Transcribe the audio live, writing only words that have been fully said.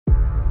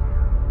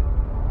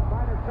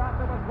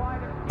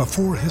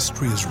Before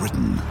history is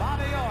written,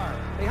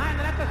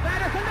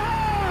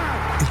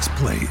 it's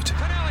played.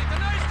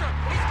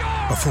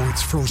 Before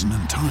it's frozen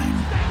in time,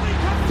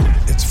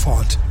 it's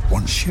fought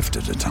one shift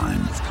at a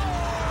time.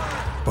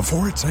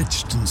 Before it's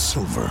etched in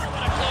silver,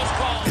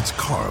 it's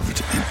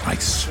carved in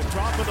ice.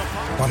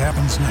 What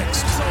happens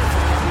next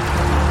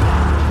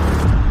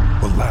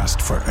will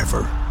last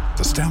forever.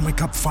 The Stanley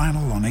Cup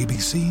Final on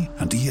ABC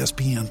and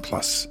ESPN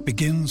Plus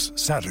begins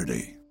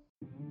Saturday.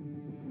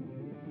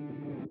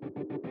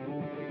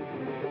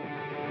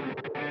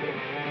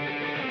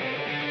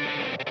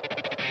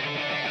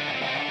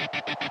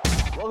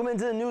 Welcome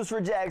into the News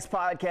for Jags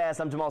podcast.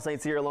 I'm Jamal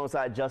Saints here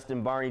alongside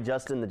Justin Barney.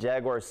 Justin, the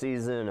Jaguars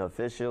season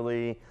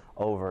officially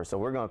over. So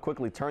we're going to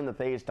quickly turn the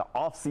page to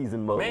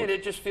off-season mode. Man,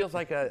 it just feels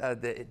like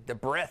the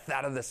breath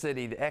out of the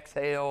city, the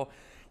exhale.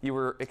 You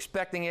were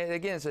expecting it.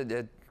 Again, it's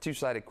a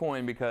two-sided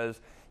coin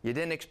because you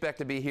didn't expect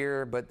to be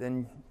here, but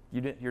then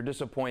you're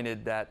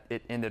disappointed that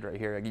it ended right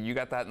here. You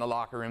got that in the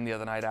locker room the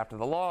other night after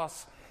the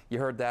loss. You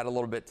heard that a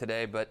little bit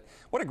today, but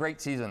what a great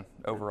season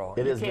overall.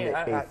 It has been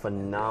a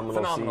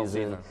phenomenal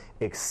season.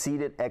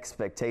 Exceeded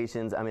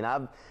expectations. I mean,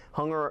 I've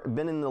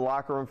been in the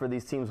locker room for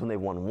these teams when they've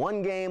won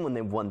one game, when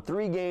they've won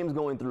 3 games,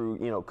 going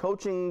through,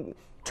 coaching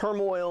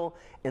turmoil,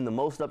 and the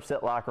most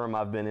upset locker room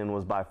I've been in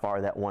was by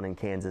far that one in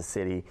Kansas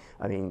City.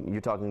 I mean,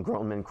 you're talking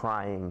grown men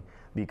crying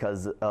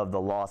because of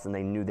the loss, and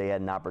they knew they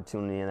had an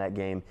opportunity in that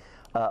game.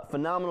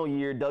 Phenomenal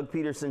year. Doug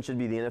Peterson should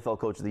be the NFL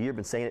Coach of the Year.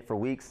 Been saying it for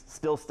weeks.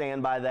 Still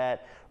stand by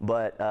that,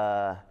 but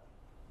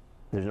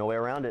there's no way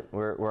around it.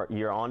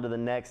 You're on to the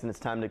next, and it's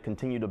time to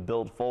continue to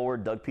build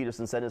forward. Doug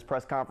Peterson said in his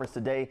press conference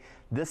today,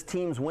 this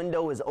team's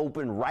window is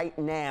open right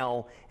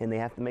now, and they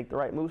have to make the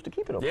right moves to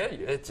keep it open. Yeah,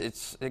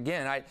 it's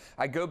again,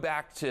 I go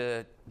back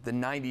to the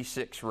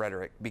 96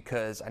 rhetoric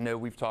because I know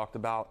we've talked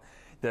about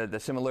the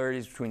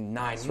similarities between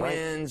 9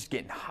 wins,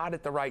 getting hot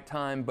at the right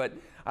time, but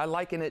I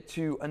liken it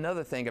to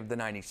another thing of the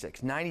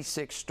 96.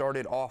 96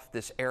 started off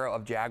this era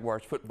of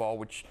Jaguars football,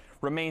 which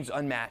remains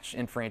unmatched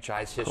in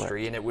franchise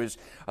history. Correct. And it was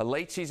a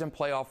late season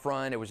playoff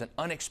run. It was an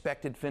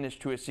unexpected finish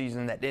to a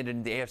season that ended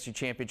in the AFC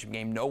Championship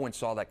game. No one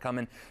saw that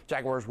coming.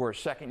 Jaguars were a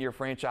second-year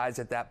franchise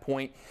at that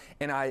point.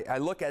 And I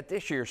look at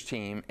this year's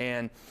team,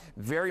 and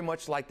very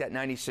much like that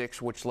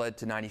 96, which led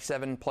to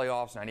 97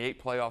 playoffs,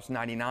 98 playoffs,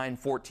 99,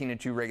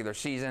 14-2 regular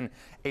season,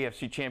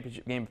 AFC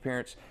Championship game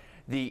appearance.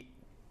 The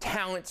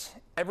talent,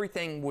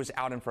 everything was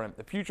out in front of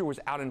them. The future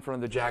was out in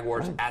front of the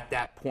Jaguars at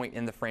that point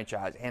in the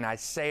franchise. And I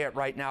say it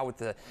right now with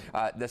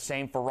the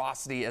same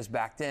ferocity as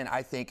back then.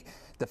 I think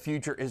the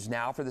future is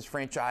now for this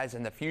franchise,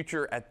 and the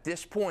future at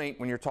this point,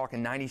 when you're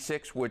talking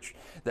 96, which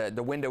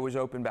the window was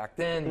open back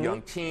then,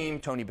 young team,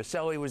 Tony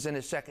Baselli was in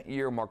his second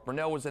year, Mark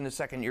Brunell was in his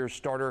second year as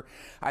starter.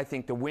 I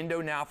think the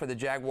window now for the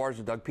Jaguars,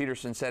 and Doug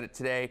Peterson said it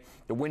today,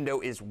 the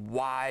window is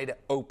wide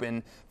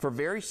open for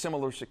very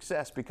similar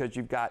success because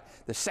you've got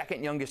the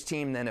second youngest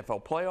team in the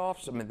NFL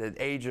playoffs. I mean,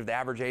 the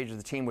average age of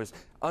the team was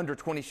under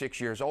 26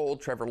 years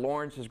old. Trevor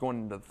Lawrence is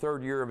going into the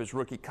 3rd year of his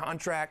rookie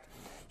contract.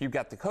 You've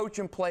got the coach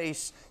in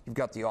place. You've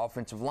got the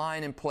offensive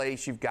line in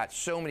place. You've got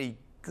so many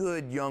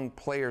good young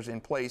players in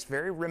place,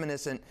 very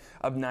reminiscent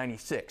of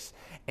 96.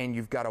 And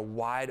you've got a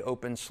wide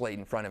open slate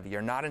in front of you.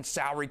 You're not in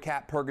salary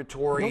cap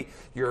purgatory. Nope.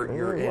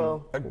 You're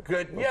in a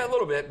good, a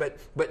little bit,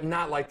 but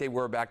not like they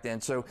were back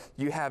then. So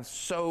you have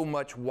so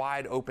much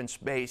wide open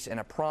space and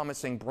a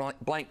promising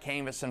blank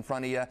canvas in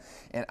front of you.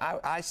 And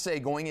I say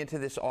going into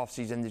this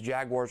offseason, the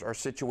Jaguars are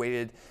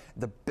situated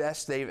the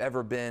best they've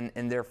ever been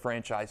in their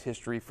franchise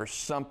history for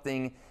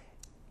something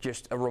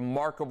just a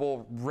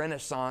remarkable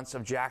renaissance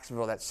of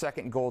Jacksonville, that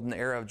second golden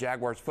era of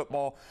Jaguars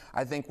football,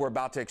 I think we're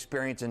about to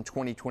experience in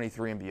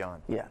 2023 and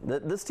beyond. Yeah,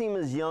 this team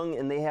is young,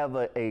 and they have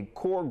a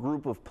core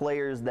group of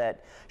players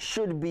that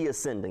should be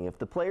ascending. If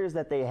the players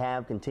that they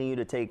have continue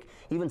to take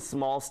even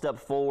small step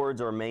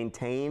forwards or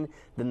maintain,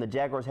 then the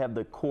Jaguars have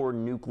the core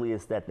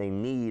nucleus that they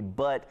need,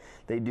 but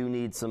they do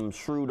need some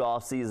shrewd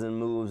offseason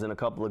moves and a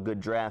couple of good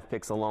draft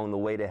picks along the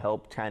way to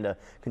help kind of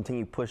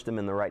continue push them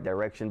in the right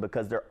direction,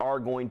 because there are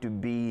going to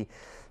be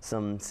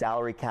some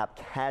salary cap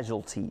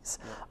casualties.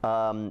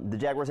 The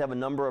Jaguars have a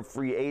number of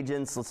free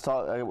agents. Let's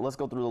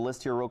go through the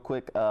list here real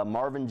quick.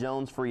 Marvin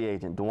Jones, free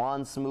agent.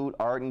 Dwan Smoot,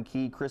 Arden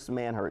Key, Chris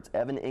Manhertz,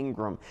 Evan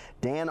Ingram,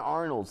 Dan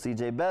Arnold,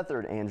 C.J.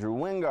 Beathard, Andrew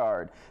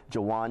Wingard,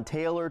 Jawan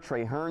Taylor,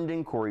 Trey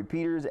Herndon, Corey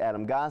Peters,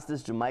 Adam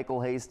Gostis,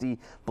 JaMychal Hasty,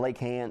 Blake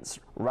Hance,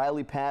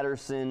 Riley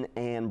Patterson,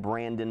 and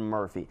Brandon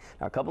Murphy.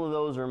 Now, a couple of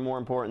those are more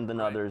important than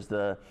others.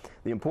 The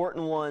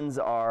important ones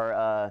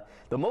are,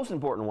 the most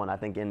important one, I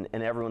think, in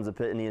everyone's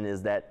opinion,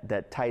 is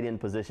that tight end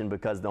position,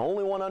 because the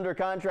only one under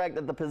contract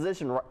at the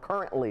position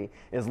currently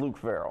is Luke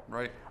Farrell.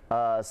 Right.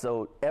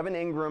 So Evan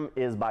Ingram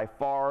is by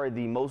far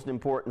the most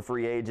important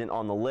free agent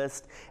on the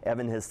list.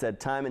 Evan has said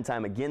time and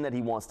time again that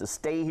he wants to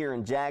stay here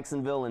in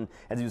Jacksonville, and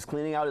as he was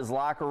cleaning out his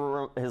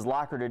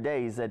locker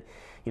today, he said,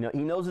 he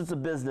knows it's a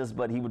business,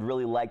 but he would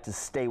really like to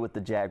stay with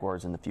the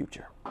Jaguars in the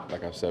future.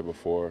 Like I've said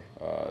before,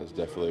 it's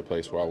definitely a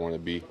place where I want to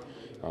be,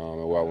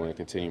 and where I want to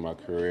continue my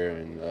career,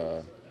 and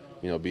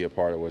be a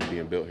part of what's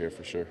being built here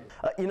for sure.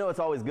 It's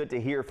always good to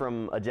hear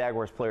from a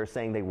Jaguars player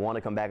saying they want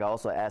to come back. I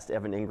also asked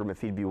Evan Ingram if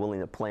he'd be willing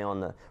to play on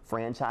the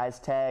franchise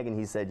tag, and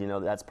he said,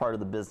 that's part of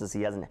the business.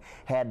 He hasn't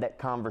had that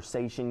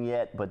conversation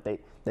yet, but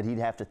that he'd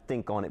have to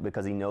think on it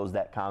because he knows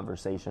that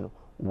conversation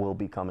will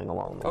be coming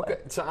along the way. Okay,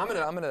 so I'm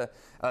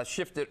gonna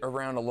shift it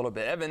around a little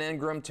bit. Evan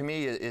Ingram to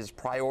me is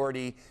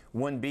priority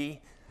 1B.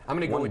 I'm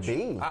going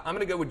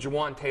to go with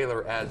Jawaan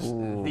Taylor as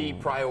the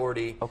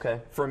priority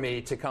for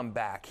me to come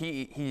back.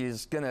 He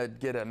is going to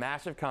get a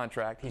massive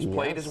contract. He's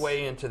played his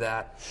way into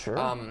that. Sure.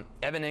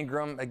 Evan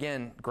Ingram,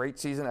 again, great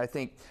season. I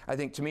think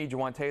to me,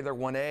 Jawaan Taylor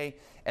 1A,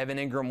 Evan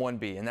Ingram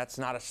 1B, and that's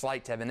not a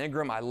slight to Evan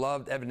Ingram. I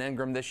loved Evan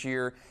Ingram this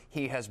year.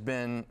 He has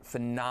been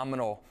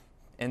phenomenal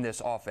in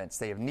this offense.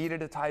 They have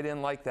needed a tight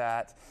end like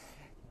that.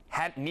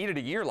 Had needed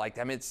a year like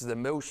that. I mean, it's the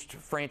most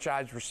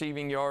franchise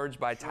receiving yards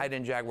by tight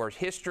end Jaguars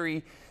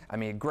history. I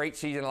mean, great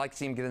season. I'd like to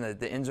see him get in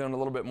the end zone a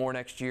little bit more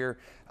next year.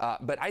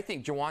 But I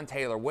think Jawaan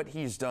Taylor, what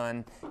he's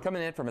done,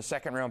 coming in from a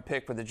second-round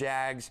pick for the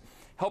Jags,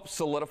 helps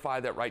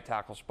solidify that right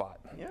tackle spot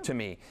to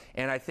me.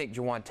 And I think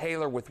Jawaan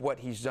Taylor, with what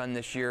he's done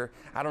this year,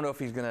 I don't know if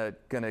he's gonna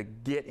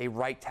get a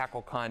right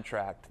tackle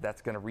contract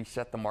that's going to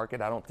reset the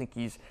market. I don't think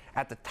he's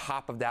at the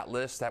top of that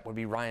list. That would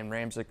be Ryan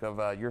Ramczyk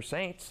of your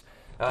Saints.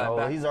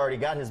 He's already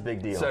got his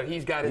big deal. So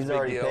he's got his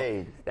big deal.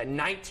 Paid. That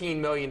 $19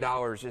 million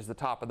is the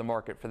top of the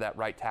market for that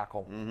right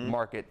tackle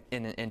market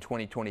in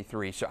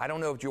 2023. So I don't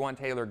know if Jawaan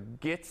Taylor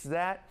gets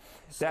that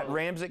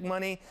Ramczyk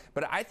money,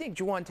 but I think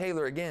Jawaan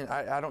Taylor, again,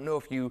 I don't know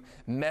if you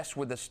mess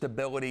with the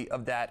stability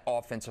of that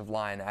offensive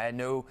line. I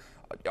know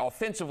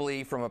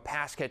offensively, from a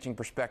pass-catching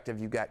perspective,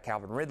 you've got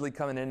Calvin Ridley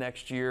coming in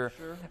next year.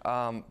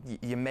 Sure.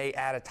 You may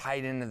add a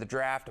tight end in the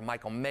draft, a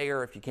Michael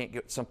Mayer, if you can't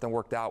get something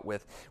worked out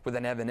with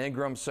an Evan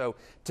Ingram. So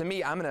to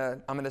me, I'm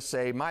gonna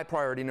say my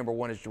priority number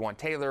 1 is Jawaan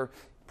Taylor.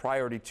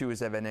 Priority 2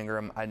 is Evan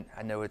Ingram.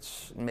 I know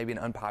it's maybe an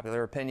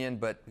unpopular opinion,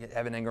 but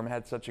Evan Ingram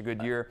had such a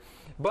good year.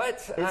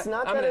 But it's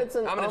not that it's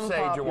an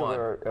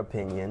unpopular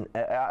opinion,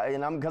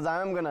 because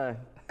I'm gonna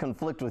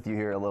conflict with you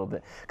here a little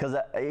bit, because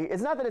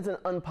it's not that it's an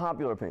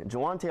unpopular opinion.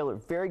 Jawaan Taylor,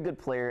 very good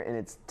player,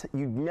 and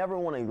you never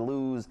want to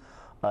lose.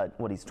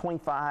 He's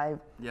 25,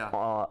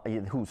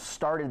 who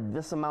started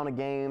this amount of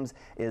games,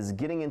 is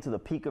getting into the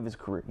peak of his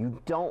career.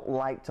 You don't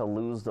like to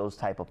lose those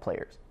type of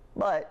players.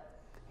 But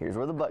here's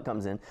where the but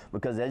comes in,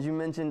 because as you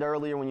mentioned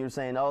earlier when you were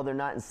saying, they're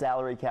not in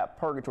salary cap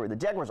purgatory, the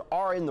Jaguars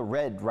are in the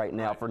red right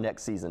now for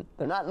next season.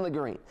 They're not in the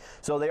green.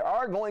 So they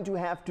are going to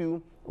have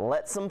to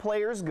let some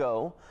players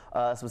go,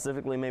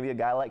 specifically maybe a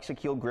guy like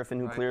Shaquille Griffin,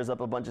 who clears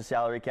up a bunch of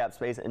salary cap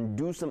space, and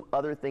do some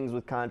other things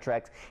with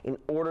contracts in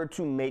order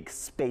to make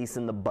space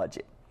in the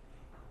budget.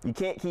 You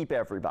can't keep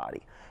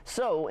everybody.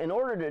 So in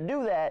order to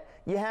do that,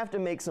 you have to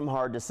make some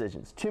hard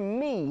decisions. To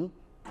me,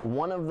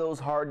 one of those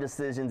hard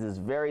decisions is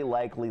very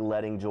likely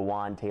letting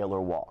Jawaan Taylor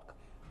walk.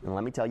 And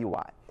let me tell you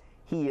why.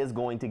 He is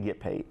going to get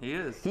paid. He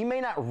is. He may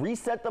not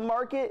reset the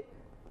market,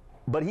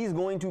 but he's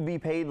going to be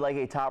paid like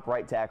a top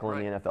right tackle in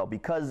the NFL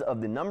because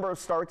of the number of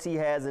starts he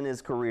has in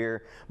his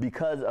career,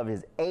 because of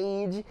his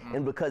age,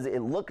 and because it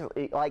looks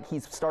like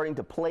he's starting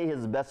to play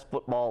his best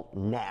football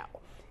now.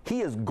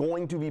 He is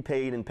going to be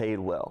paid and paid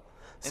well.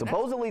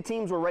 Supposedly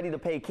teams were ready to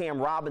pay Cam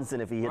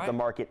Robinson if he hit the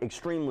market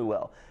extremely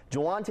well.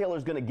 Jawaan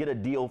Taylor's going to get a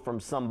deal from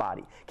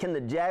somebody. Can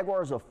the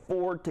Jaguars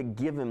afford to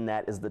give him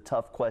that is the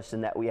tough question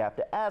that we have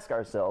to ask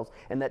ourselves,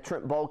 and that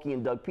Trent Baalke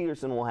and Doug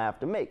Peterson will have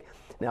to make.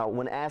 Now,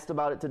 when asked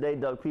about it today,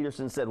 Doug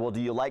Peterson said, well,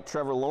 do you like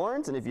Trevor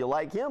Lawrence? And if you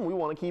like him, we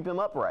want to keep him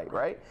upright,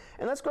 right?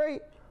 And that's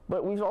great.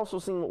 But we've also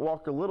seen what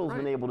Walker Little's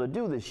been able to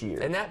do this year.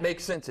 And that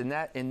makes sense in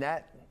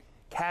that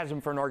chasm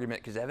for an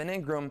argument, because Evan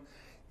Ingram,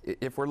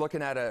 if we're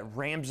looking at a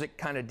Ramczyk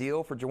kind of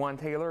deal for Jawaan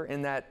Taylor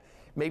in that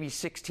maybe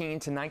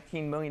 $16 to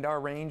 $19 million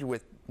range,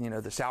 with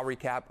the salary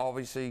cap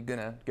obviously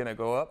gonna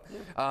go up.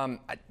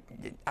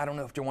 I don't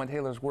know if Jawaan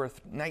Taylor's worth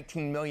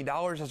 $19 million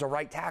as a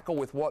right tackle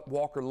with what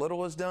Walker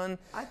Little has done,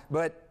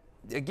 but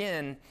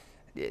again,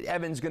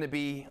 Evan's going to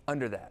be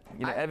under that.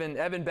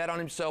 Evan bet on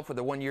himself with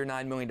a 1-year,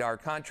 $9 million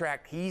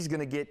contract. He's going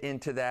to get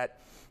into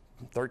that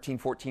 $13,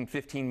 $14,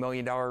 $15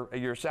 million a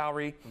year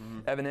salary,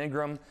 Evan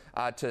Ingram,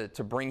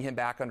 to bring him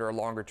back under a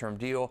longer-term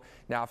deal.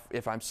 Now,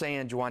 if I'm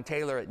saying Jawaan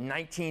Taylor at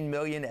 $19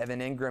 million,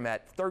 Evan Ingram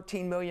at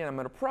 $13 million, I'm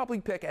going to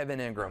probably pick Evan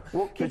Ingram,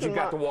 because you've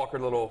got the Walker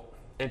Little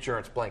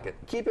insurance blanket.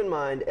 Keep in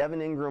mind,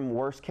 Evan Ingram,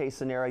 worst case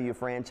scenario, you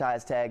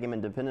franchise tag him,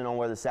 and depending on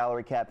where the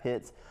salary cap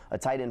hits, a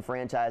tight end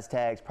franchise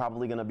tag's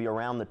probably going to be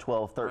around the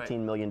 $12, $13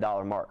 million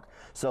mark.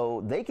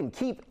 So they can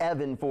keep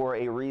Evan for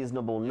a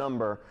reasonable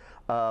number,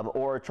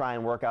 or try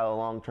and work out a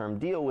long-term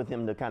deal with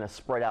him to kind of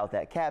spread out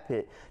that cap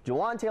hit.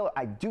 Jawaan Taylor,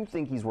 I do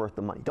think he's worth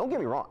the money. Don't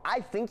get me wrong. I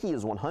think he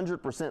is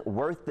 100%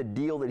 worth the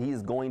deal that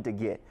he's going to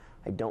get.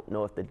 I don't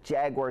know if the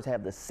Jaguars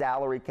have the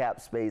salary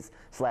cap space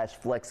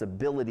 /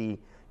 flexibility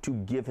to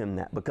give him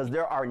that, because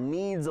there are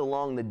needs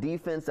along the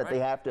defense that they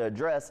have to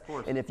address.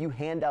 And if you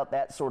hand out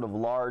that sort of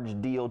large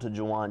deal to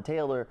Jawaan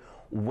Taylor,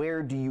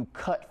 where do you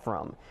cut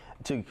from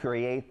to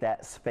create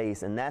that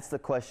space? And that's the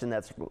question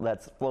that's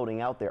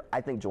floating out there.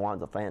 I think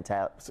Juwan's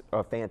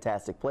a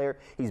fantastic player.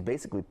 He's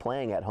basically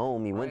playing at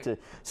home. He went to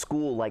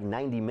school like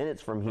 90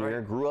 minutes from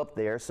here, grew up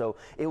there. So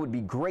it would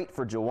be great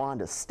for Juwan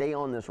to stay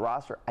on this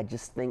roster. I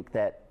just think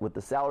that with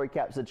the salary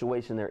cap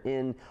situation they're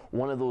in,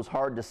 one of those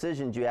hard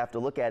decisions you have to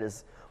look at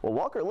is, well,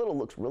 Walker Little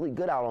looks really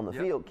good out on the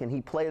field. Can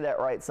he play that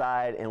right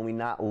side and we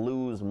not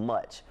lose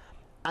much?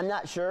 I'm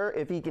not sure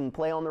if he can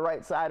play on the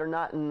right side or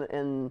not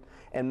and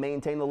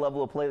maintain the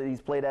level of play that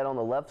he's played at on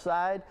the left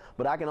side,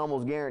 but I can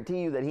almost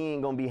guarantee you that he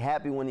ain't going to be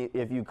happy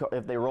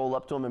if they roll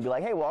up to him and be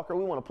like, hey, Walker,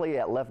 we want to play you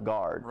at left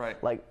guard.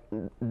 Right. Like,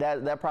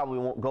 that probably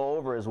won't go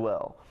over as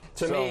well.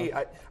 To me,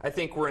 I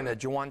think we're in a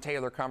Juwan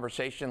Taylor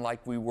conversation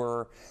like we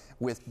were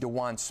with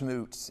Dawuane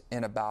Smoot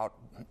in about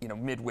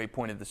midway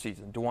point of the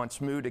season. Dawuane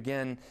Smoot,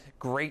 again,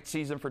 great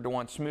season for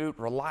Dawuane Smoot.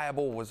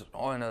 Reliable, was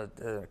on a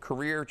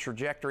career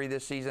trajectory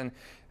this season.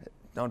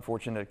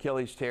 Unfortunate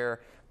Achilles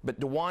tear. But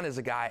Dawuane is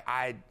a guy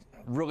I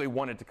really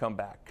wanted to come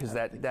back because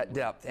that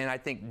depth. And I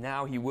think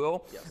now he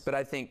will. Yes. But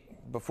I think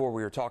before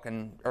we were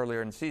talking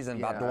earlier in the season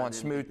about Dawuane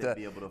Smoot,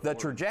 the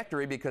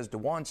trajectory, because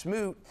Dawuane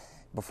Smoot,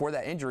 before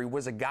that injury,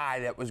 was a guy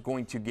that was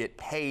going to get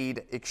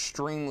paid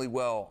extremely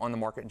well on the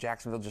market in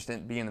Jacksonville, just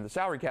being in the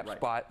salary cap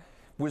spot.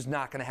 Was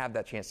not going to have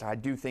that chance. I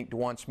do think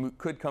Dawuane Smoot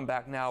could come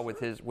back now with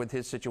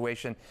his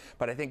situation,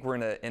 but I think we're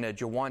in a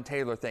Juwan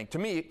Taylor thing. To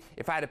me,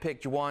 if I had to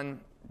pick Juwan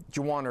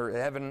or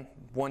Evan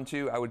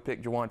 1-2, I would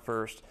pick Juwan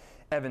first,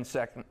 Evan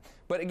second.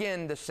 But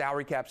again, the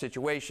salary cap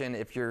situation,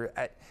 if you're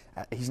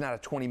he's not a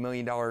 $20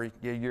 million a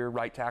year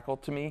right tackle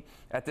to me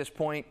at this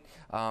point.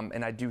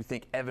 And I do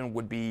think Evan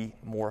would be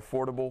more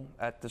affordable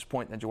at this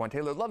point than Juwan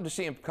Taylor. I'd love to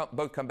see them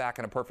both come back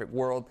in a perfect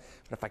world.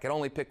 But if I could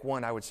only pick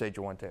one, I would say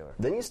Juwan Taylor.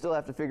 Then you still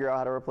have to figure out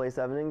how to replace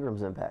Evan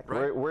Ingram's impact.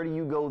 Right. Where do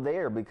you go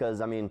there? Because,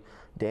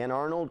 Dan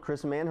Arnold,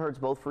 Chris Manhertz,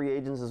 both free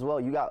agents as well.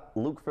 You got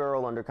Luke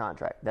Farrell under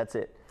contract. That's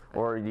it.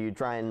 Or do you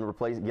try and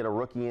get a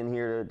rookie in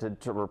here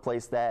to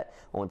replace that?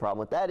 Only problem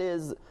with that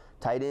is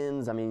tight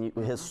ends.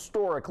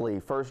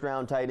 Historically,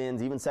 first-round tight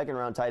ends, even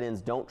second-round tight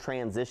ends, don't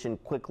transition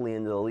quickly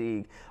into the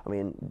league.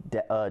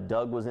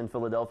 Doug was in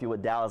Philadelphia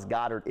with Dallas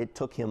Goedert. It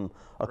took him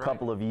a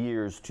couple of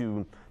years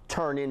to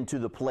turn into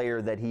the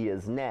player that he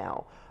is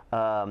now.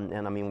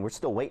 We're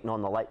still waiting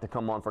on the light to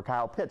come on for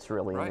Kyle Pitts,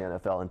 really, in the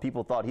NFL. And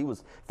people thought he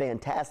was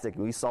fantastic.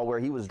 We saw where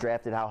he was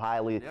drafted, how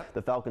highly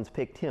the Falcons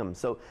picked him.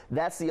 So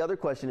that's the other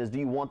question is, do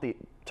you want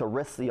to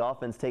risk the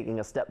offense taking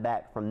a step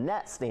back from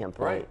that standpoint?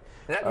 Right.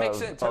 That makes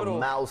sense. Total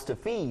mouths to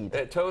feed.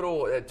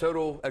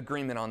 Total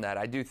agreement on that.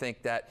 I do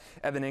think that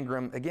Evan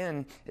Ingram,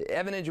 again,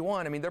 Evan and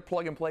Juwan, they're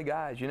plug-and-play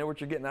guys. You know what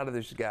you're getting out of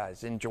those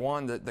guys. And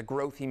Juwan, the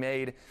growth he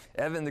made.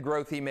 Evan, the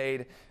growth he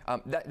made.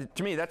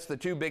 To me, that's the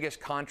two biggest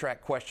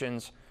contract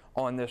questions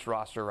on this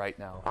roster right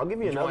now. I'll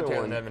give you another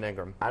one. And Evan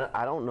Ingram.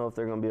 I don't know if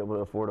they're going to be able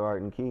to afford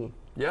Arden Key.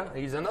 Yeah,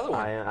 he's another one.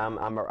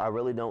 I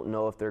really don't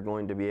know if they're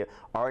going to be.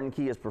 Arden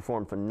Key has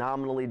performed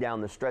phenomenally down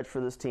the stretch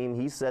for this team.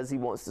 He says he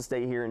wants to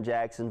stay here in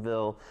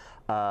Jacksonville,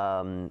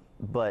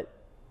 but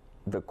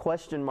the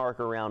question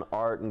mark around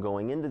Arden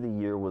going into the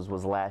year was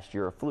last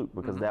year a fluke,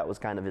 because that was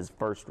kind of his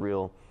first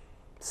real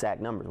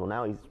sack numbers. Well,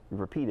 now he's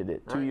repeated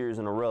it 2 years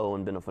in a row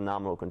and been a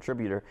phenomenal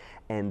contributor.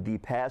 And the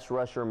pass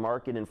rusher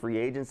market in free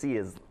agency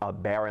is a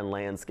barren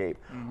landscape.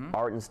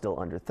 Arden's still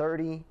under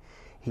 30.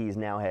 He's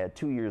now had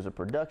 2 years of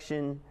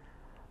production.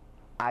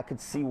 I could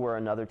see where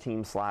another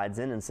team slides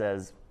in and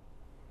says,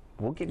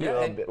 we'll give you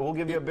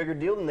a bigger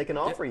deal than they can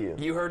offer you.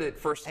 You heard it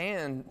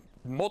firsthand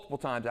multiple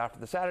times after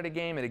the Saturday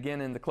game and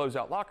again in the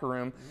closeout locker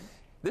room.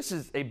 This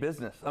is a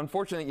business.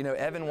 Unfortunately,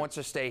 Evan wants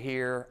to stay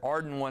here.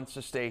 Arden wants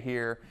to stay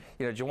here.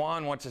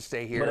 Juwan wants to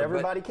stay here. But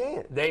everybody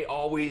can't. They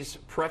always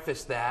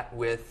preface that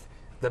with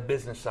the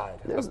business side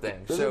of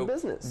things. So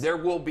business. There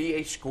will be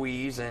a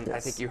squeeze, and I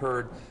think you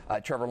heard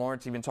Trevor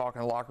Lawrence even talk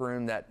in the locker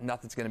room that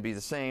nothing's going to be the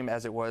same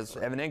as it was.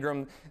 Evan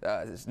Ingram,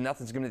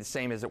 nothing's going to be the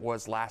same as it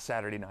was last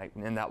Saturday night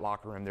in that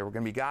locker room. There were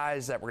going to be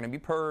guys that were going to be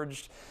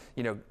purged,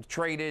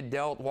 traded,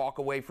 dealt, walk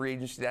away free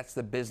agency. That's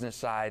the business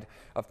side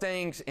of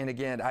things. And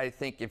again, I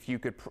think if you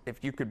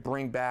could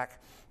bring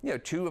back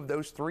two of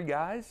those three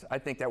guys, I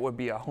think that would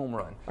be a home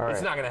run.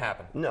 It's not going to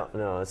happen.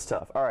 No, it's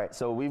tough. All right,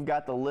 so we've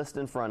got the list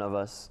in front of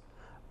us.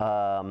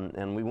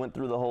 And we went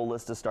through the whole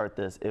list to start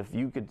this. If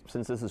you could,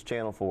 since this is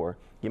Channel 4,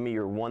 give me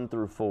your 1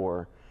 through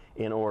 4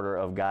 in order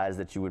of guys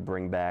that you would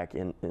bring back.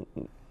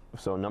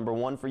 So number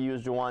 1 for you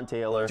is Juwan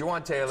Taylor.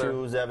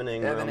 2 is Evan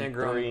Ingram.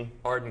 3,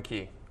 Arden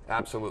Key.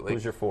 Absolutely.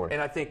 Who's your 4?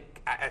 And I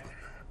think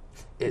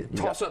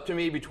toss up to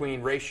me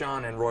between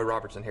Rayshon and Roy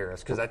Robertson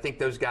Harris, because I think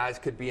those guys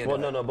could be in. Well,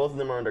 no, both of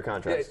them are under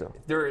contract still.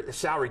 There are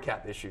salary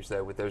cap issues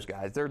though with those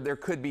guys. There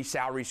could be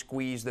salary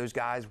squeeze. Those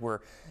guys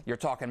where you're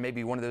talking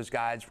maybe one of those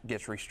guys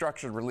gets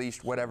restructured,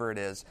 released, whatever it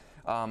is.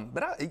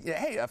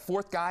 Hey, a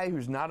fourth guy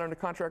who's not under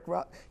contract,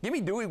 give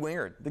me Dewey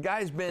Wingard. The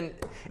guy's been.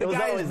 The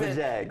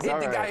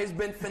guy has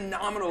been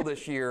phenomenal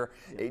this year.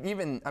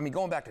 Even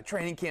going back to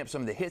training camp,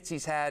 some of the hits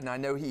he's had, and I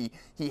know he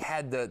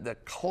had the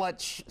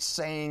clutch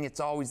saying it's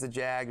always the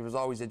Jag. It was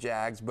always the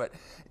Jags, but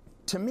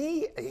to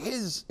me,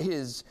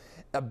 his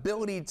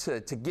ability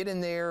to get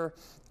in there,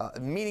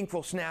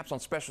 meaningful snaps on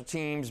special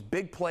teams,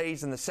 big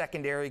plays in the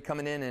secondary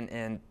coming in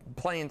and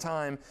playing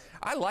time.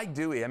 I like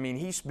Dewey. I mean,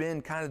 he's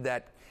been kind of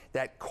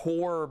that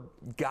core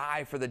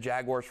guy for the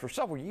Jaguars for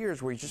several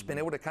years where he's just been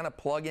able to kind of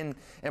plug in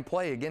and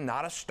play. Again,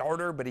 not a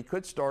starter, but he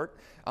could start.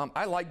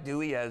 I like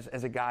Dewey as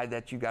a guy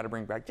that you got to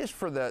bring back just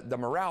for the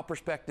morale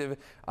perspective,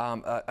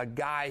 a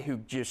guy who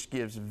just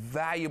gives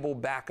valuable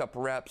backup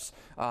reps.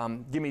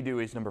 Give me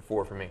Dewey as number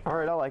 4 for me. All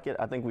right, I like it.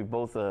 I think we've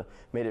both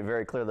made it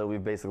very clear that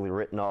we've basically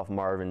written off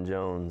Marvin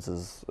Jones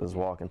as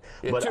walking.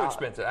 Yeah, but too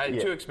expensive.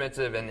 Too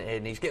expensive,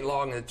 and he's getting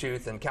long in the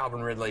tooth, and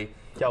Calvin Ridley's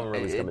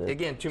coming in.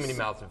 Again, too many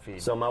mouths to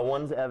feed. So my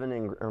 1's Evan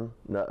Ingram,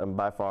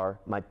 by far.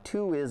 My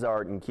 2 is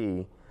Arden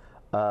Key.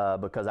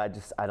 Because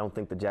I don't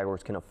think the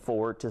Jaguars can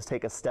afford to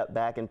take a step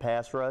back in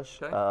pass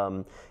rush.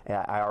 Okay.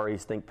 I already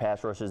think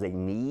pass rush is a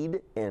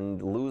need,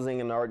 and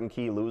losing an Arden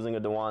Key, losing a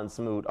Dawuane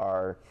Smoot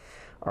are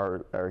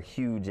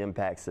huge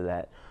impacts to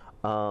that.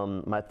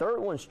 My 3rd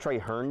one is Trey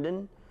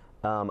Herndon.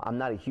 I'm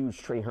not a huge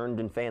Trey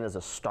Herndon fan as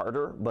a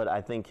starter, but I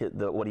think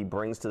what he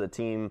brings to the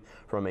team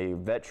from a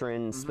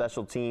veteran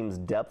special teams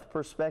depth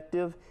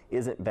perspective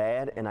isn't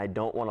bad, and I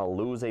don't want to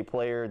lose a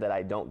player that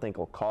I don't think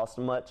will cost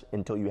much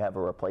until you have a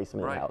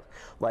replacement in house.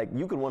 Like,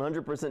 you could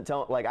 100%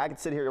 tell, like, I could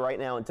sit here right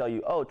now and tell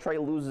you, oh, Trey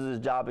loses his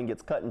job and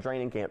gets cut in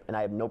training camp, and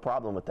I have no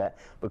problem with that,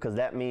 because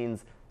that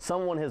means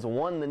someone has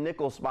won the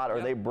nickel spot,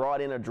 or they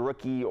brought in a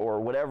rookie or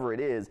whatever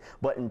it is,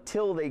 but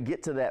until they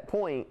get to that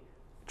point,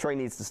 Trey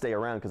needs to stay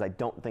around because I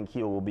don't think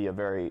he will be a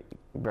very,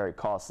 very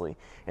costly.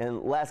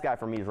 And last guy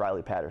for me is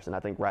Riley Patterson. I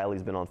think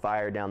Riley's been on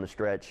fire down the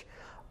stretch,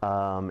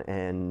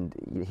 and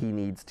he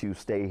needs to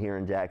stay here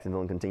in Jacksonville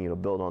and continue to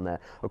build on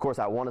that. Of course,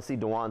 I want to see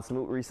Dawuane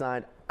Smoot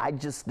re-signed. I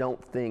just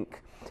don't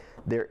think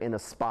they're in a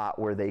spot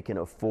where they can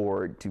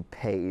afford to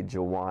pay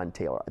Jawan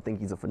Taylor. I think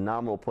he's a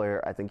phenomenal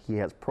player. I think he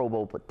has Pro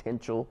Bowl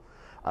potential.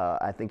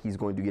 I think he's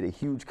going to get a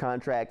huge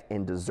contract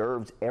and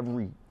deserves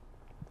every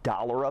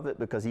dollar of it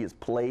because he has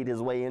played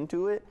his way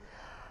into it.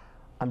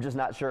 I'm just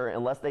not sure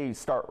unless they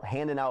start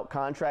handing out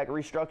contract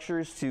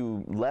restructures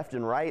to left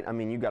and right. I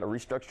mean, you got to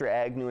restructure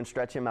Agnew and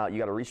stretch him out. You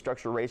got to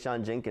restructure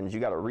Rayshon Jenkins.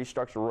 You got to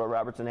restructure Roy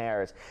Robertson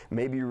Harris.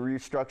 Maybe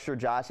restructure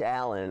Josh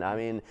Allen. I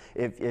mean,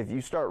 if you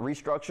start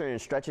restructuring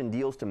and stretching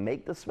deals to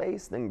make the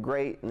space, then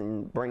great,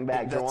 and bring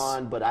back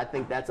Jawan. But I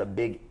think that's a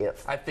big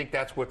if. I think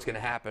that's what's going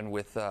to happen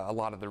with a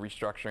lot of the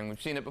restructuring.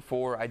 We've seen it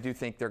before. I do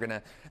think they're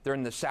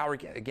in the salary.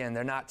 Again,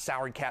 they're not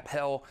salary cap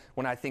hell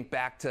when I think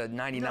back to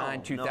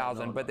 99,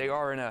 2000, but they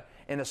are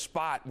in a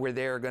spot where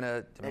they're going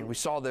to, I mean, we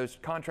saw those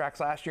contracts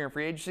last year in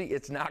free agency.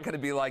 It's not going to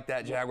be like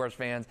that, Jaguars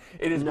fans.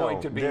 It is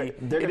going to be.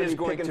 They're going to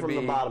be picking from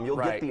the bottom. You'll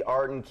get the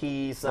Arden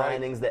Key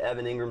signings, the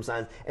Evan Ingram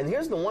signs. And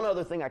here's the one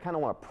other thing I kind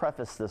of want to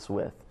preface this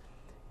with.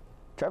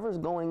 Trevor's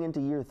going into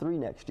year 3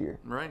 next year.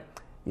 Right.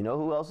 You know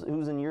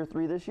who's in year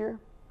 3 this year?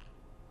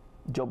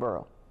 Joe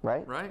Burrow,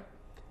 right? Right.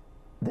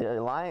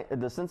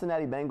 The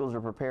Cincinnati Bengals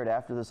are prepared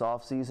after this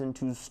offseason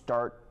to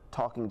start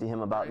talking to him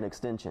about an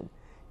extension.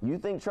 You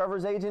think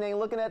Trevor's agent ain't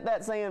looking at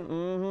that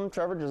saying,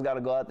 Trevor just got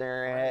to go out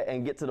there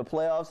and get to the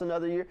playoffs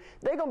another year?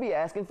 They're going to be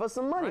asking for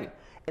some money. Right.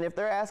 And if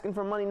they're asking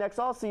for money next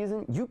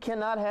offseason, you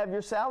cannot have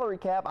your salary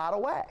cap out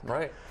of whack.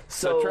 Right.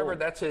 So Trevor,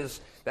 that's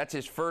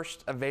his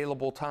first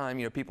available time.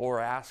 You know, people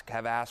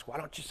have asked, why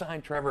don't you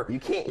sign Trevor? You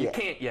can't yet.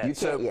 You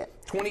can't yet.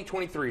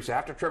 2023, so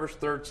after Trevor's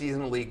 3rd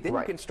season in the league, then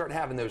you can start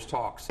having those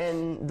talks.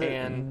 And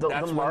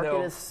the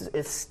market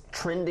is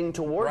trending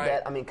toward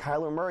that. I mean,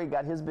 Kyler Murray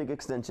got his big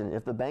extension.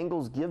 If the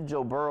Bengals give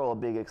Joe Burrow a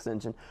big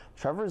extension,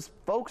 Trevor's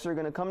folks are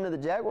going to come to the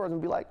Jaguars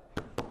and be like,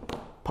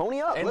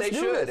 pony up, let's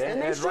do this.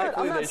 And they should.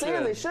 I'm not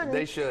saying they shouldn't.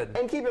 They should.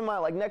 And keep in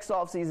mind, like, next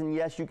offseason,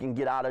 yes, you can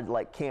get out of,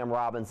 like, Cam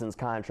Robinson's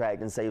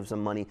contract and save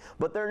some money,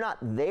 but they're not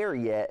there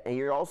yet, and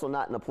you're also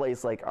not in a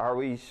place like, are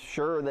we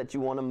sure that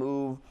you want to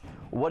move?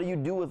 What do you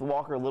do with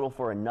Walker Little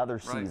for another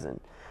season?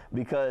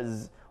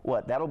 Because,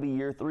 that'll be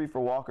year 3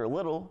 for Walker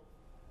Little.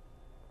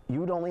 You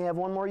would only have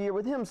 1 more year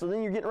with him, so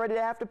then you're getting ready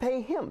to have to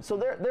pay him. So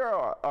there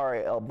are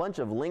a bunch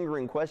of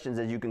lingering questions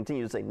as you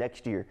continue to say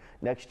next year,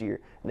 next year,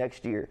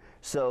 next year.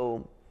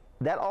 So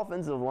that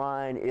offensive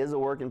line is a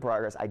work in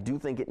progress. I do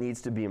think it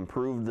needs to be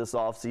improved this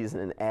offseason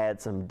and add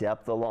some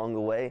depth along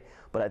the way.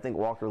 But I think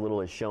Walker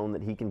Little has shown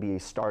that he can be a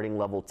starting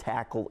level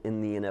tackle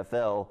in the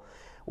NFL,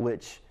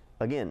 which,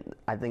 again,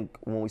 I think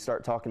when we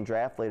start talking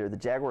draft later, the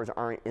Jaguars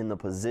aren't in the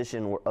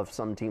position of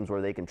some teams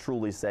where they can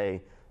truly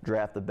say,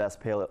 draft the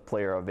best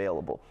player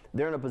available.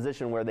 They're in a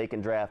position where they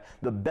can draft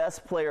the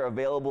best player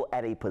available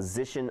at a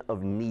position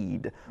of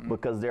need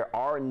because there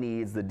are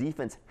needs. The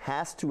defense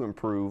has to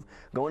improve.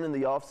 Going into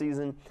the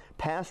offseason,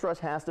 pass rush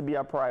has to be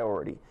a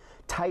priority.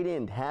 Tight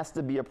end has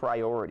to be a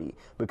priority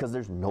because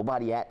there's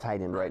nobody at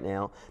tight end right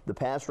now. The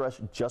pass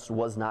rush just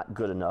was not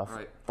good enough,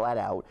 flat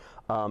out.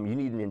 You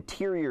need an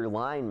interior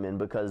lineman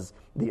because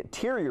the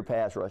interior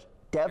pass rush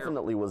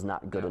definitely was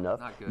not good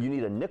enough. Not good. You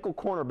need a nickel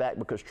cornerback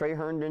because Trey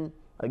Herndon,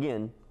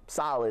 again,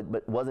 solid,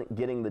 but wasn't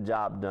getting the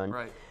job done.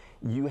 Right.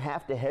 you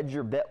have to hedge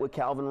your bet with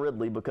Calvin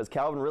Ridley because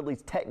Calvin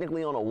Ridley's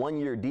technically on a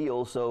one-year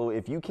deal. So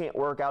if you can't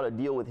work out a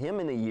deal with him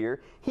in a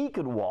year, he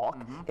could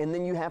walk. And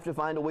then you have to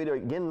find a way to,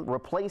 again,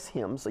 replace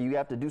him. So you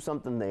have to do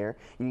something there.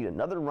 You need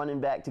another running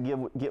back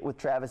to get with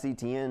Travis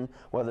Etienne,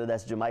 whether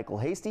that's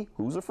JaMychal Hasty,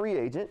 who's a free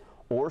agent,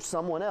 or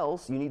someone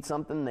else. You need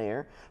something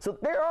there. So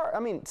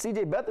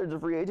C.J. Beathard's a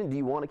free agent. Do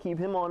you want to keep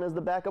him on as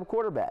the backup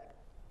quarterback?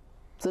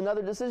 It's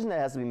another decision that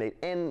has to be made.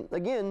 And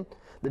again,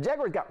 the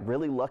Jaguars got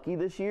really lucky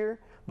this year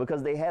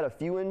because they had a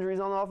few injuries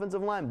on the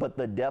offensive line, but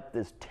the depth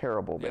is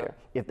terrible there.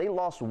 If they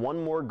lost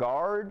one more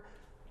guard,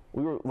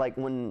 we were like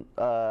when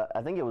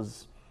I think it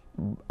was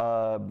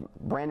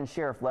Brandon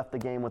Sheriff left the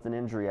game with an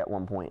injury at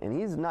one point, and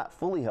he's not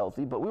fully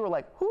healthy, but we were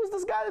like, who's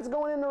this guy that's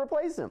going in to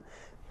replace him?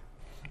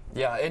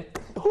 Yeah,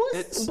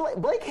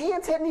 Blake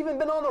Hance hadn't even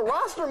been on the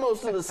roster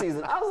most of the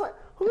season. I was like,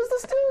 who's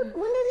this dude?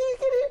 When did he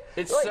get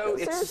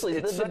here? Seriously,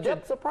 the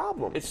depth's a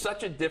problem. It's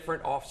such a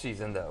different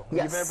offseason, though.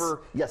 Yes.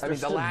 There's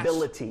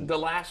stability. The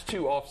last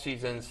two off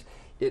seasons,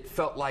 it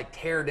felt like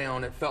tear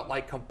down. It felt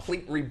like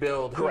complete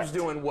rebuild. Correct. Who's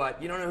doing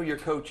what? You don't know who your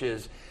coach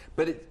is.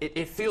 But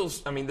it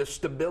feels, the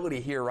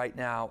stability here right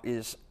now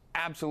is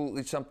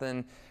absolutely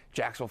something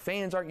Jacksonville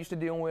fans aren't used to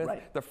dealing with,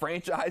 the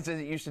franchise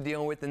isn't used to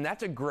dealing with, and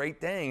that's a great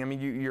thing.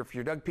 If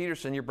you're Doug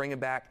Peterson, you're bringing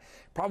back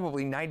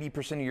probably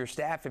 90% of your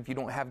staff if you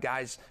don't have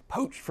guys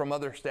poached from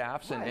other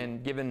staffs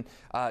and given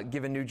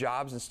new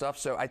jobs and stuff.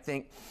 So I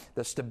think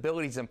the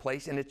stability's in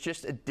place, and it's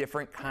just a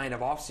different kind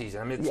of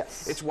offseason.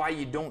 It's why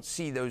you don't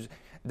see those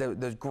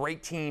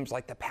great teams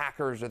like the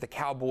Packers or the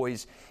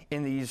Cowboys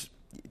in these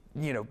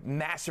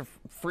massive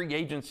free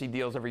agency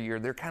deals every year.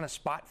 They're kind of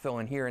spot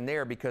filling here and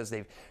there because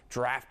they've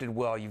drafted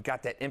well. You've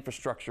got that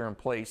infrastructure in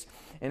place.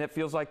 And it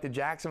feels like the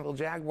Jacksonville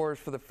Jaguars,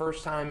 for the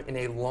first time in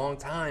a long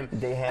time,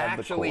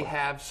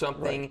 have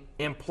something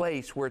in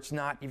place where it's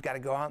not, you've got to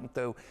go out and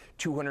throw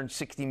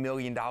 $260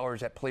 million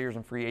at players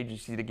in free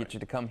agency to get you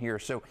to come here.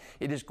 So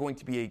it is going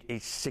to be a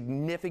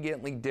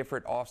significantly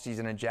different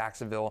offseason in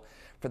Jacksonville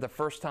for the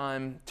first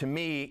time, to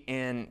me,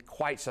 in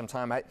quite some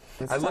time. I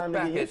look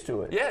back at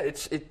it. Yeah,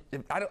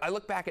 I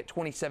look back at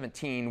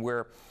 2017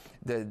 where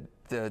the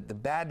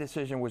bad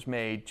decision was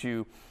made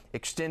to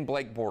extend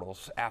Blake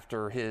Bortles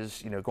after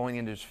his going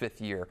into his fifth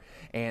year,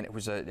 and it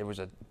was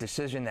a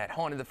decision that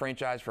haunted the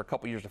franchise for a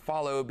couple years to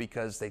follow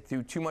because they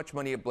threw too much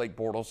money at Blake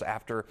Bortles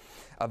after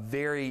a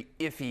very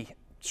iffy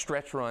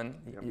stretch run.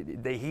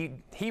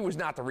 He was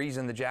not the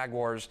reason the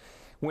Jaguars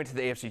went to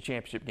the AFC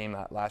Championship game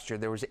last year.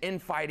 There was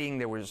infighting.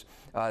 There was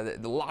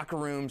the locker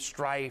room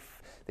strife.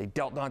 They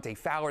dealt Dante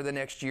Fowler the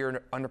next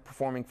year,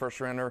 underperforming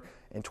first rounder.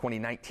 In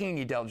 2019,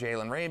 you dealt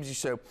Jalen Ramsey.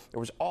 So there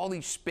was all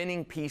these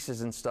spinning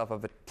pieces and stuff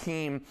of a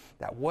team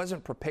that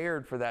wasn't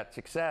prepared for that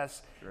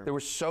success. Sure. There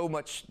was so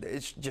much,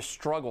 it's just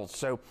struggled.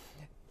 So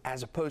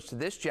as opposed to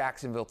this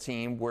Jacksonville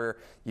team where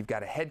you've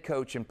got a head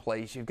coach in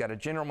place, you've got a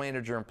general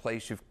manager in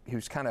place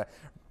who's kind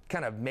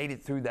of made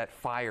it through that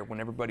fire when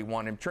everybody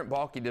wanted him. Trent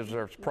Baalke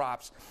deserves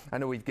props. I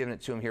know we've given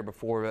it to him here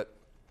before, but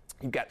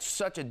you've got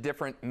such a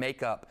different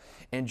makeup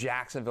in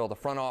Jacksonville. The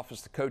front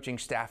office, the coaching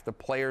staff, the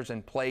players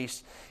in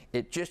place.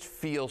 It just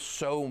feels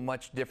so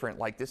much different.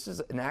 Like this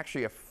is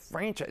actually a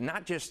franchise,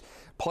 not just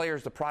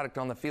players, the product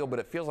on the field, but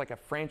it feels like a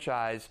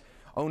franchise.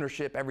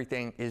 Ownership,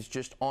 everything is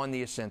just on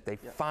the ascent. They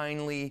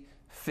finally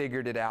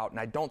figured it out, and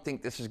I don't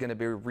think this is going to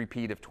be a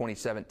repeat of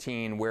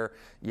 2017 where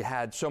you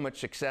had so much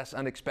success,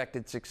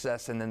 unexpected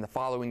success, and then the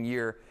following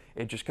year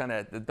it just kind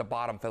of the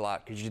bottom fell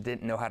out because you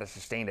didn't know how to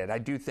sustain it. I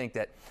do think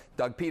that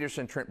Doug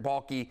Peterson, Trent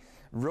Baalke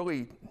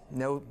really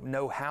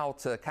know how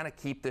to kind of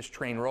keep this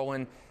train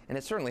rolling, and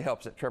it certainly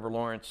helps that Trevor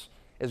Lawrence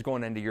is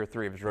going into year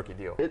 3 of his rookie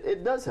deal.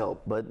 It does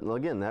help, but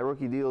again, that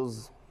rookie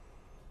deal's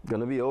going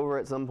to be over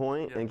at some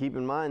point, and keep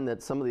in mind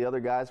that some of the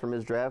other guys from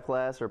his draft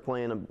class are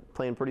playing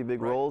pretty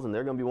big roles, and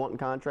they're going to be wanting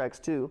contracts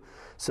too.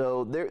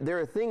 So there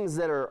are things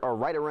that are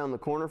right around the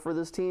corner for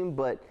this team,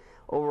 but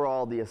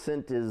overall the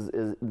ascent is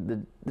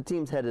the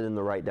team's headed in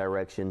the right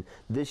direction.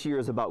 This year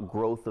is about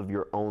growth of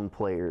your own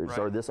players,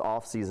 or this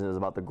offseason is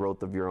about the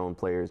growth of your own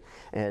players.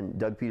 And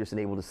Doug Peterson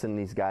able to send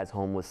these guys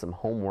home with some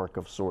homework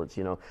of sorts.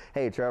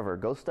 Hey, Trevor,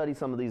 go study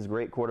some of these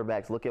great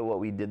quarterbacks. Look at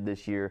what we did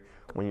this year.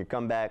 When you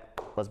come back,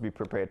 let's be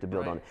prepared to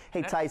build on it.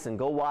 Hey, Tyson,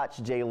 go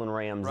watch Jalen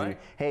Ramsey.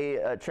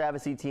 Hey,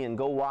 Travis Etienne,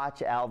 go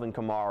watch Alvin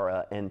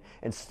Kamara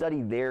and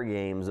study their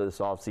games this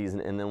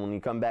offseason. And then when you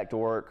come back to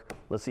work,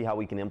 let's see how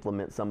we can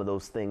implement some of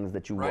those things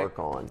that you work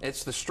on.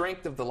 It's the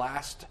strength of the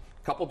last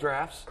couple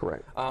drafts.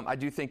 Correct. I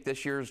do think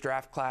this year's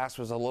draft class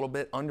was a little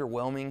bit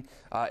underwhelming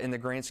in the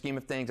grand scheme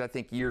of things. I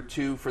think year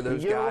 2 for those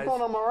guys. You gave up on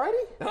them already?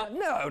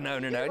 No. You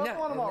gave up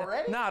on them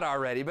already? Not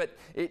already, but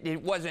it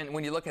wasn't.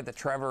 When you look at the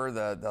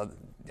Trevor,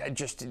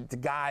 just the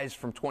guys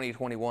from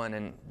 2021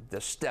 and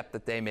the step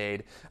that they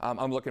made,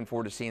 I'm looking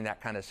forward to seeing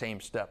that kind of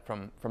same step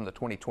from the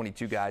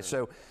 2022 guys.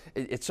 So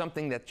it's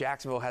something that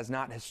Jacksonville has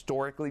not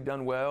historically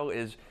done well,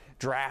 is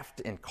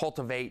draft and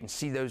cultivate and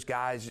see those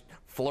guys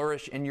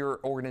flourish in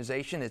your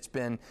organization. It's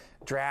been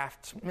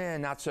draft,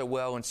 not so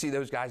well, and see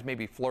those guys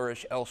maybe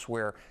flourish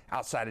elsewhere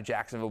outside of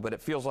Jacksonville. But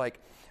it feels like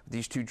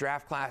these 2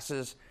 draft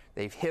classes,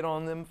 They've hit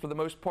on them for the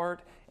most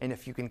part, and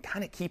if you can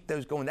kind of keep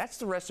those going, that's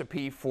the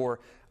recipe for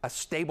a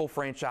stable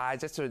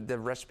franchise. That's the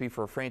recipe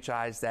for a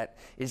franchise that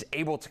is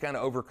able to kind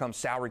of overcome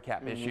salary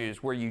cap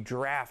issues, where you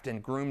draft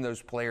and groom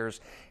those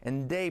players,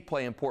 and they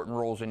play important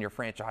roles in your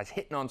franchise,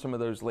 hitting on some of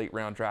those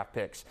late-round draft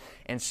picks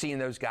and seeing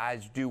those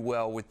guys do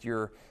well with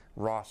your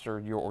roster,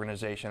 your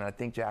organization. I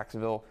think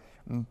Jacksonville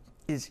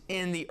is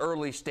in the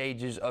early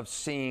stages of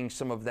seeing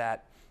some of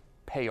that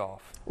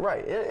payoff.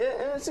 Right,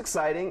 and it's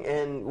exciting,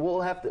 and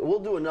we'll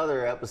do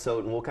another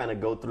episode, and we'll kind of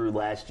go through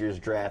last year's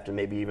draft and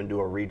maybe even do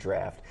a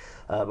redraft,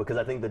 because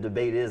I think the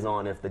debate is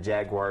on if the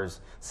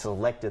Jaguars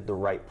selected the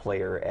right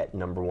player at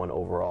number 1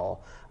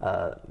 overall.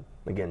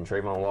 Again,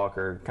 Trayvon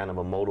Walker, kind of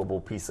a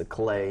moldable piece of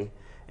clay,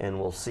 and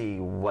we'll see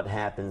what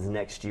happens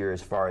next year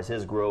as far as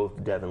his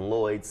growth. Devin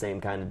Lloyd,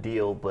 same kind of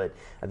deal, but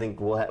I think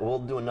we'll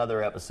do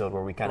another episode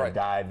where we kind of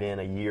dive in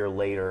a year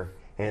later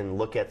and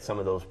look at some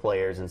of those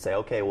players and say,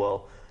 okay,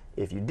 well,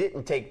 if you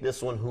didn't take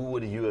this one, who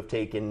would you have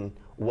taken?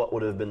 What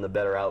would have been the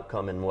better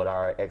outcome, and what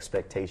our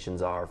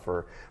expectations are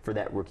for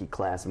that rookie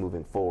class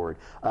moving forward.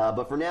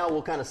 But for now,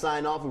 we'll kind of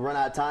sign off. We've run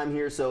out of time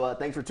here, so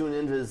thanks for tuning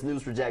in to this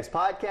News for Jags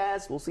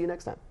podcast. We'll see you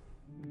next time.